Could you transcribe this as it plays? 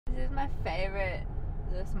is my favourite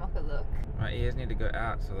the smoker look. My ears need to go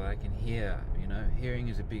out so that I can hear. You know, hearing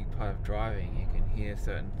is a big part of driving. You can hear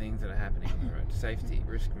certain things that are happening on the road. Safety,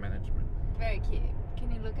 risk management. Very cute.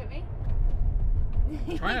 Can you look at me?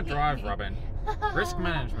 I'm trying to drive, Robyn. Risk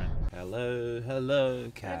management. Hello,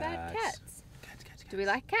 hello, cats. What about cats? Cats. Do we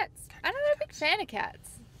like cats? I'm not a big fan of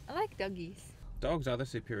cats. I like doggies. Dogs are the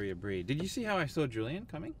superior breed. Did you see how I saw Julian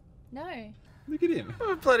coming? No. Look at him.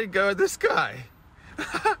 Oh, bloody go at this guy.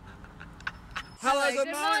 Hello,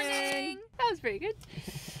 good morning. That was pretty good.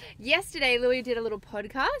 Yesterday, Louis did a little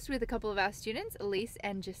podcast with a couple of our students, Elise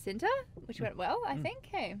and Jacinta, which went well, I think.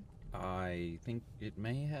 Hey. I think it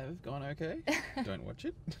may have gone okay. Don't watch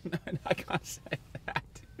it. No, I can't say that.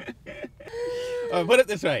 Put it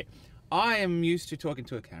this way. I am used to talking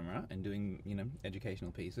to a camera and doing, you know,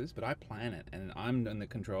 educational pieces, but I plan it and I'm in the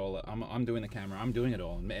control. I'm doing the camera. I'm doing it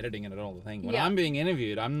all. I'm editing it all the thing. When I'm being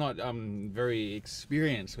interviewed, I'm not very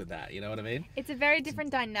experienced with that. You know what I mean? It's a very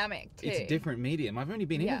different dynamic too. It's a different medium. I've only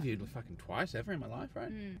been interviewed fucking twice ever in my life,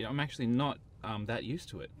 right? You know, I'm actually not that used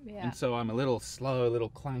to it. Yeah. And so I'm a little slow, a little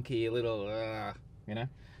clunky, a little, you know?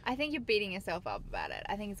 I think you're beating yourself up about it.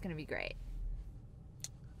 I think it's going to be great.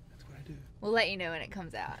 That's what I do. We'll let you know when it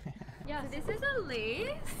comes out. Yeah, so this is Elise.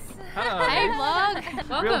 Hello. Hey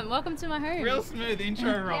vlog. Welcome to my home. Real smooth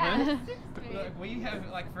intro, Robyn. Look, we have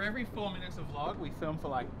like for every 4 minutes of vlog, we film for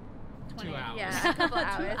like 2 hours. Yeah, a couple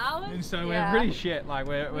hours. 2 hours? And so we're pretty shit. Like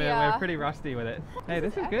we're pretty rusty with it. Hey,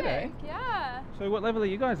 this is good, eh? Yeah. So what level are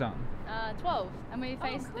you guys on? 12, and we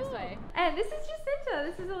face this way. And this is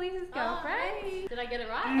Jacinta. This is Elise's girlfriend. Hey. Did I get it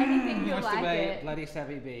right? I think you'll Must like obey it. bloody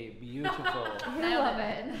savvy bee. Beautiful. I love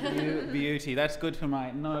it. Beauty. That's good for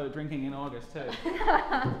my no drinking in August too.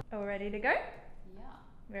 All ready to go? Yeah.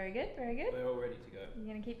 Very good, very good. We're all ready to go. You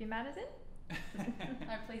gonna keep your manners in? No,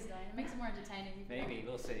 please don't. It makes it more entertaining. Maybe,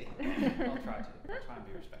 we'll see. I'll try and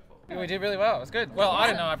be respectful. We did really well. It was good. Well, I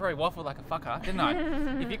don't know. I probably waffled like a fucker, didn't I?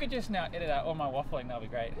 If you could just now edit out all my waffling, that'll be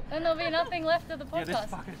great. And there'll be nothing left of the podcast. Yeah,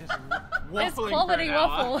 this fucker just waffling There's quality for an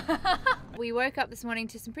hour. waffle. We woke up this morning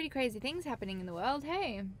to some pretty crazy things happening in the world.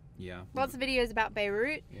 Hey. Yeah. Lots of videos about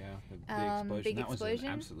Beirut. Yeah, the big explosion.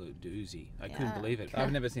 That was an absolute doozy. I couldn't believe it.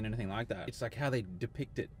 I've never seen anything like that. It's like how they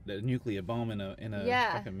depict it, the nuclear bomb in a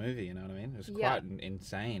fucking movie, you know what I mean? It was quite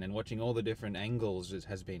insane. And watching all the different angles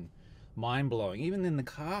has been mind-blowing. Even in the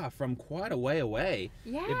car from quite a way away,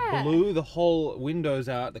 it blew the whole windows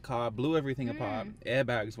out, the car blew everything apart,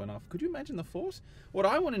 airbags went off. Could you imagine the force? What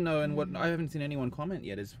I want to know, and what I haven't seen anyone comment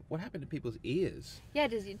yet, is what happened to people's ears? Yeah,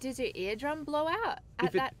 does your eardrum blow out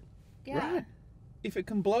at that? Yeah. Right. If it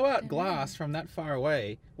can blow out glass from that far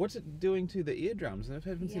away, what's it doing to the eardrums? I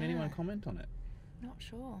haven't seen anyone comment on it. Not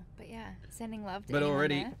sure, but yeah, sending love to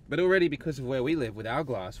but already because of where we live with our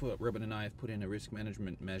glass, Robyn and I have put in a risk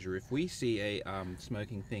management measure. If we see a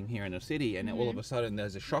smoking thing here in a city and all of a sudden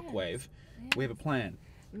there's a shockwave, we have a plan.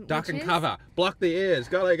 Duck and cover, block the ears.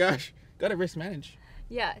 Golly gosh, got to risk manage.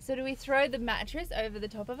 Yeah, so do we throw the mattress over the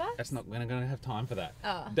top of us? That's not, we're not going to have time for that.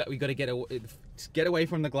 Oh. We got to get away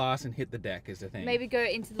from the glass and hit the deck is the thing. Maybe go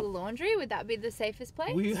into the laundry, would that be the safest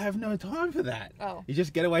place? We have no time for that. Oh. You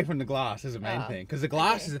just get away from the glass is the main thing. Because the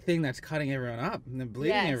glass is the thing that's cutting everyone up and they're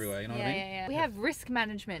bleeding everywhere, you know what I mean? Yeah. We have risk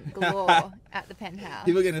management galore at the penthouse.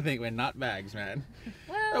 People are going to think we're nutbags, man.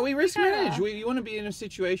 Well, we risk manage. You want to be in a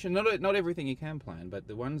situation, not everything you can plan, but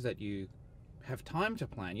the ones that you have time to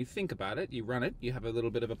plan. You think about it, you run it, you have a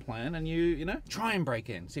little bit of a plan, and you know, try and break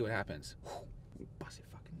in, see what happens. Bust your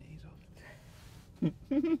fucking knees off.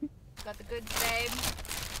 Got the goods, babe.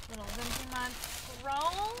 Little Zimmerman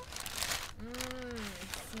roll.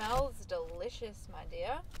 Smells delicious, my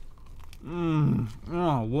dear.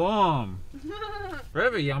 Oh, warm.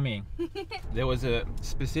 Very yummy. There was a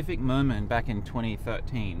specific moment back in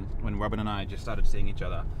 2013 when Robyn and I just started seeing each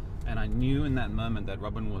other. And I knew in that moment that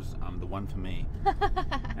Robyn was the one for me.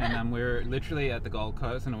 And we were literally at the Gold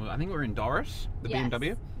Coast, and I think we were in Doris, the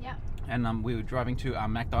BMW. Yeah. And we were driving to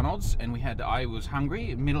McDonald's, and I was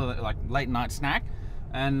hungry, middle of like late night snack,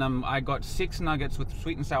 and I got 6 nuggets with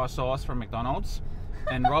sweet and sour sauce from McDonald's,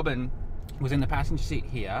 and Robyn was in the passenger seat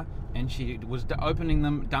here, and she was opening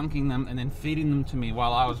them, dunking them, and then feeding them to me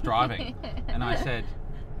while I was driving. And I said,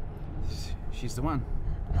 "She's the one."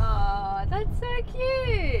 Oh, that's so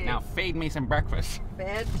cute. Now feed me some breakfast.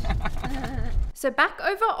 Bitch. So back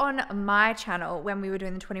over on my channel when we were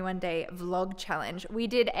doing the 21-day vlog challenge, we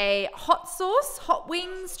did a hot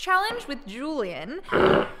wings challenge with Julian.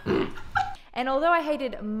 And although I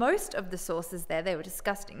hated most of the sauces there, they were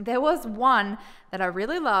disgusting, there was one that I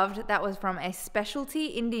really loved that was from a specialty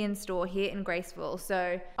Indian store here in Graceville.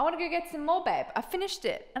 So I want to go get some more, babe. I finished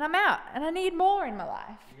it and I'm out and I need more in my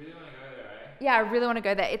life. You really want to go there, eh? Yeah, I really want to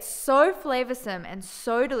go there. It's so flavoursome and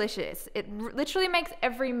so delicious. It literally makes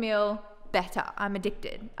every meal better. I'm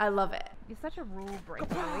addicted. I love it. You're such a rule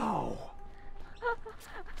breaker. Wow.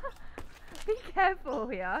 Be careful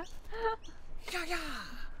here.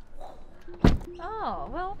 Oh,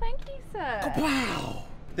 well, thank you, sir. Wow.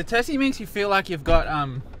 The Tessie makes you feel like you've got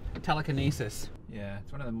telekinesis. Yeah,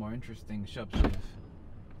 it's one of the more interesting shops you've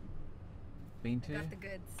been to. Got the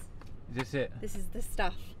goods. Is this it? This is the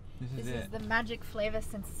stuff. This is the magic flavour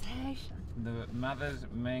sensation. The Mother's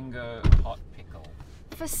Mango Hot Pickle.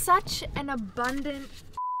 For such an abundant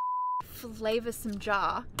flavoursome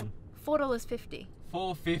jar, $4.50.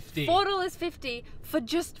 $4.50. $4.50 for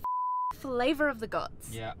just flavour of the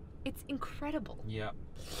gods. Yeah. It's incredible. Yeah.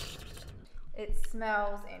 It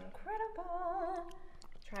smells incredible.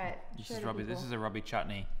 Try it. This is Robyn. This is a Robyn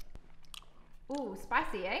chutney. Ooh,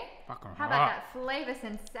 spicy, eh? Fucking How about that flavour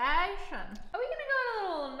sensation? Are we gonna go on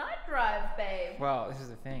a little night drive, babe? Well, this is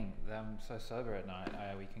the thing. I'm so sober at night.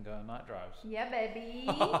 We can go on night drives. Yeah, baby.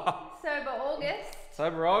 Sober August.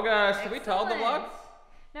 Sober August. Have we told the vlog?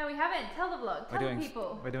 No, we haven't. Tell the vlog. Tell the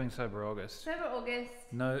people. We're doing Sober August. Sober August.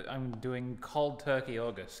 No, I'm doing Cold Turkey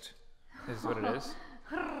August. This is what it is.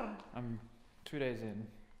 I'm 2 days in.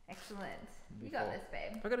 Excellent. You got this,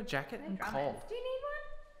 babe. Have I got a jacket? I'm cold. Do you need one?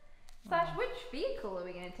 Slash, which vehicle are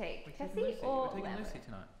we going to take? Tessie or We're taking Lucy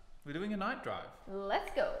tonight. We're doing a night drive.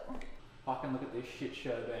 Let's go. Fucking look at this shit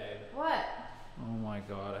show, babe. What? Oh my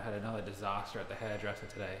god, I had another disaster at the hairdresser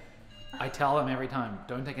today. I tell them every time,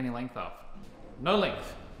 don't take any length off. No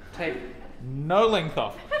length. Take no length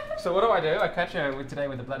off. So what do? I catch her today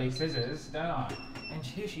with the bloody scissors, don't I? And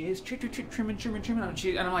here she is, trimming.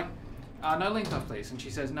 And I'm like, no length off, please. And she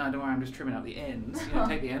says, no, don't worry, I'm just trimming up the ends. You know,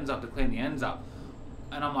 take the ends off to clean the ends up.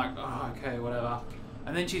 And I'm like, oh, okay, whatever.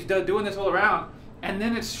 And then she's doing this all around. And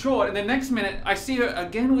then it's short. And the next minute, I see her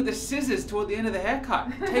again with the scissors toward the end of the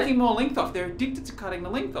haircut, taking more length off. They're addicted to cutting the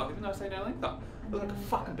length off, even though I say no length off. I look like a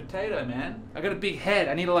fucking potato, man. I got a big head.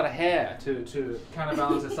 I need a lot of hair to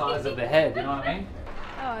counterbalance the size of the head. You know what I mean?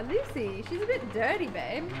 Oh, Lucy, she's a bit dirty,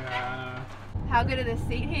 babe. Yeah. How good are the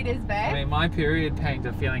seat heaters, babe? I mean, my period pains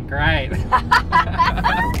are feeling great.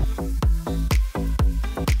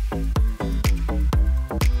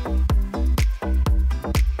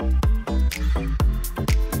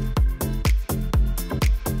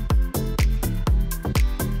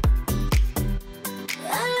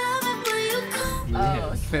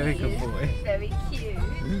 Very good boy. Very cute.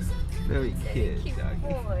 Very cute, dog.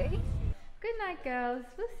 Boy. Good night, girls.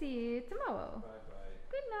 We'll see you tomorrow. Bye.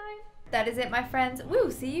 Good night. That is it, my friends. We'll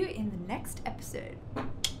see you in the next episode.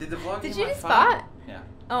 Did the vlog? Did you just fart? Yeah.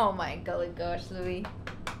 Oh my golly gosh, Louis.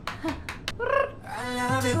 I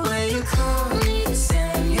love it when you call me.